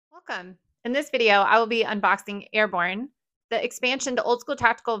Welcome. In this video, I will be unboxing Airborne, the expansion to Old School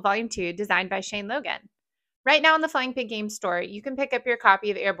Tactical Volume 2 designed by Shane Logan. Right now in the Flying Pig Games store, you can pick up your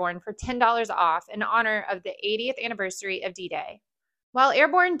copy of Airborne for $10 off in honor of the 80th anniversary of D-Day. While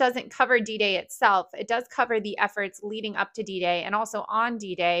Airborne doesn't cover D-Day itself, it does cover the efforts leading up to D-Day and also on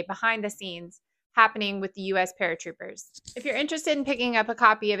D-Day behind the scenes happening with the U.S. Paratroopers. If you're interested in picking up a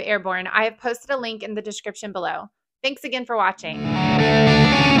copy of Airborne, I have posted a link in the description below. Thanks again for watching.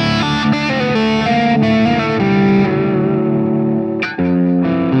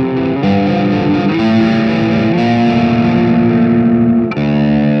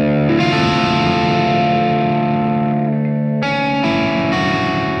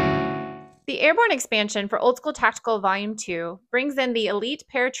 The Airborne expansion for Old School Tactical Volume 2 brings in the elite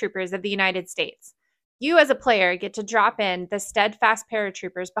paratroopers of the United States. You as a player get to drop in the steadfast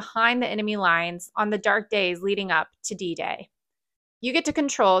paratroopers behind the enemy lines on the dark days leading up to D-Day. You get to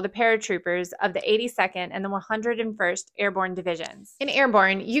control the paratroopers of the 82nd and the 101st Airborne Divisions. In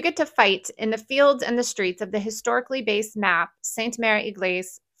Airborne, you get to fight in the fields and the streets of the historically based map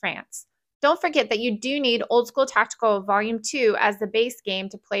Sainte-Mère-Église, France. Don't forget that you do need Old School Tactical Volume 2 as the base game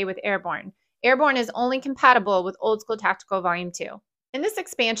to play with Airborne. Airborne is only compatible with Old School Tactical Volume 2. In this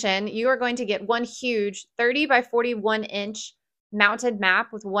expansion, you are going to get one huge 30 by 41 inch mounted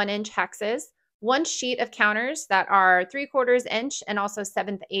map with 1-inch hexes, one sheet of counters that are 3/4 inch and also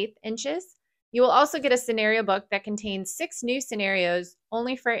 7/8 inches. You will also get a scenario book that contains 6 new scenarios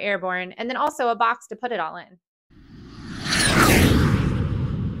only for Airborne, and then also a box to put it all in.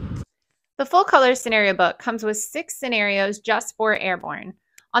 The full color scenario book comes with 6 scenarios just for Airborne.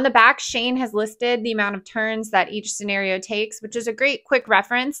 On the back, Shane has listed the amount of turns that each scenario takes, which is a great quick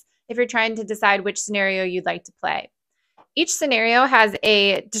reference if you're trying to decide which scenario you'd like to play. Each scenario has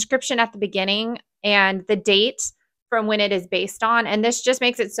a description at the beginning and the date from when it is based on, and this just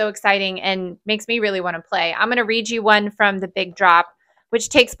makes it so exciting and makes me really want to play. I'm going to read you one from the Big Drop, which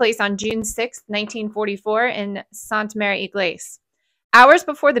takes place on June 6, 1944 in Sainte-Mère-Église. Hours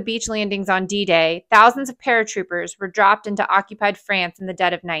before the beach landings on D-Day, thousands of paratroopers were dropped into occupied France in the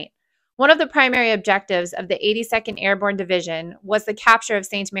dead of night. One of the primary objectives of the 82nd Airborne Division was the capture of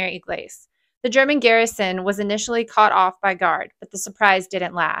Sainte-Mère-Église. The German garrison was initially caught off by guard, but the surprise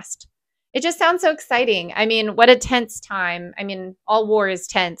didn't last. It just sounds so exciting. I mean, what a tense time. I mean, all war is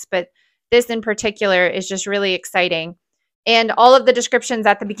tense, but this in particular is just really exciting. And all of the descriptions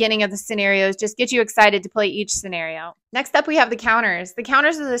at the beginning of the scenarios just get you excited to play each scenario. Next up, we have the counters. The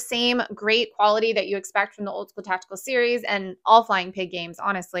counters are the same great quality that you expect from the Old School Tactical series and all Flying Pig games,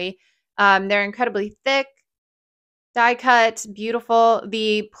 honestly. They're incredibly thick, die cut, beautiful.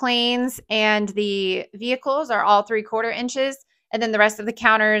 The planes and the vehicles are all 3/4 inches, and then the rest of the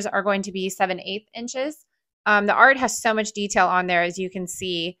counters are going to be 7/8 inches. The art has so much detail on there, as you can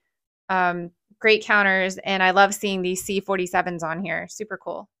see. Great counters, and I love seeing these C-47s on here. Super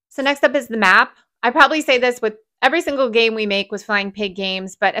cool. So next up is the map. I probably say this with every single game we make with Flying Pig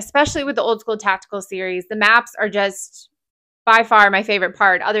games, but especially with the Old School Tactical series, the maps are just by far my favorite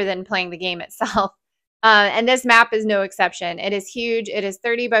part other than playing the game itself. And this map is no exception. It is huge. It is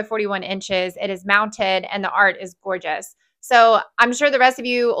 30 by 41 inches. It is mounted, and the art is gorgeous. So I'm sure the rest of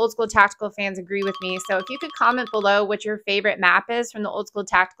you Old School Tactical fans agree with me. So if you could comment below what your favorite map is from the Old School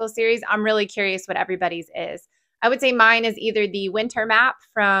Tactical series, I'm really curious what everybody's is. I would say mine is either the winter map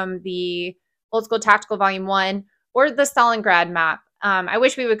from the Old School Tactical Volume 1 or the Stalingrad map. I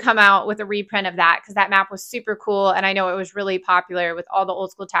wish we would come out with a reprint of that because that map was super cool, and I know it was really popular with all the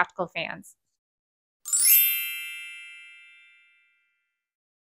Old School Tactical fans.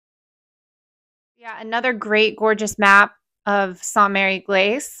 Yeah, another great, gorgeous map of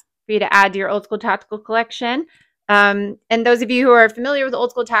Sainte-Mère-Église for you to add to your Old School Tactical collection. And those of you who are familiar with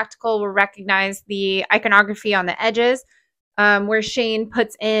Old School Tactical will recognize the iconography on the edges, where Shane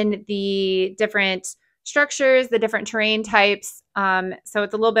puts in the different structures, the different terrain types. So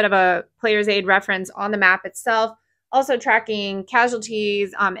it's a little bit of a player's aid reference on the map itself. Also tracking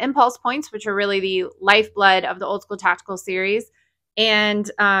casualties, impulse points, which are really the lifeblood of the Old School Tactical series, and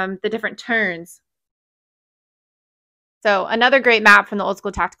the different turns. So another great map from the Old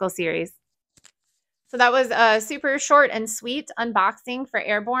School Tactical series. So that was a super short and sweet unboxing for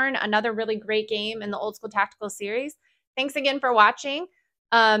Airborne, another really great game in the Old School Tactical series. Thanks again for watching.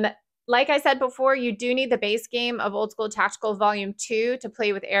 Like I said before, you do need the base game of Old School Tactical Volume 2 to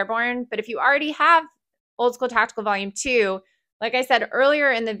play with Airborne. But if you already have Old School Tactical Volume 2, like I said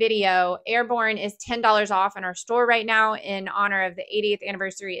earlier in the video, Airborne is $10 off in our store right now in honor of the 80th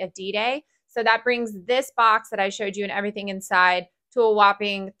anniversary of D-Day. So that brings this box that I showed you and everything inside to a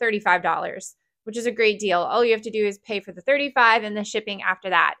whopping $35. which is a great deal. All you have to do is pay for the $35 and the shipping after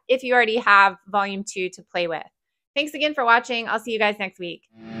that, if you already have volume 2 to play with. Thanks again for watching. I'll see you guys next week.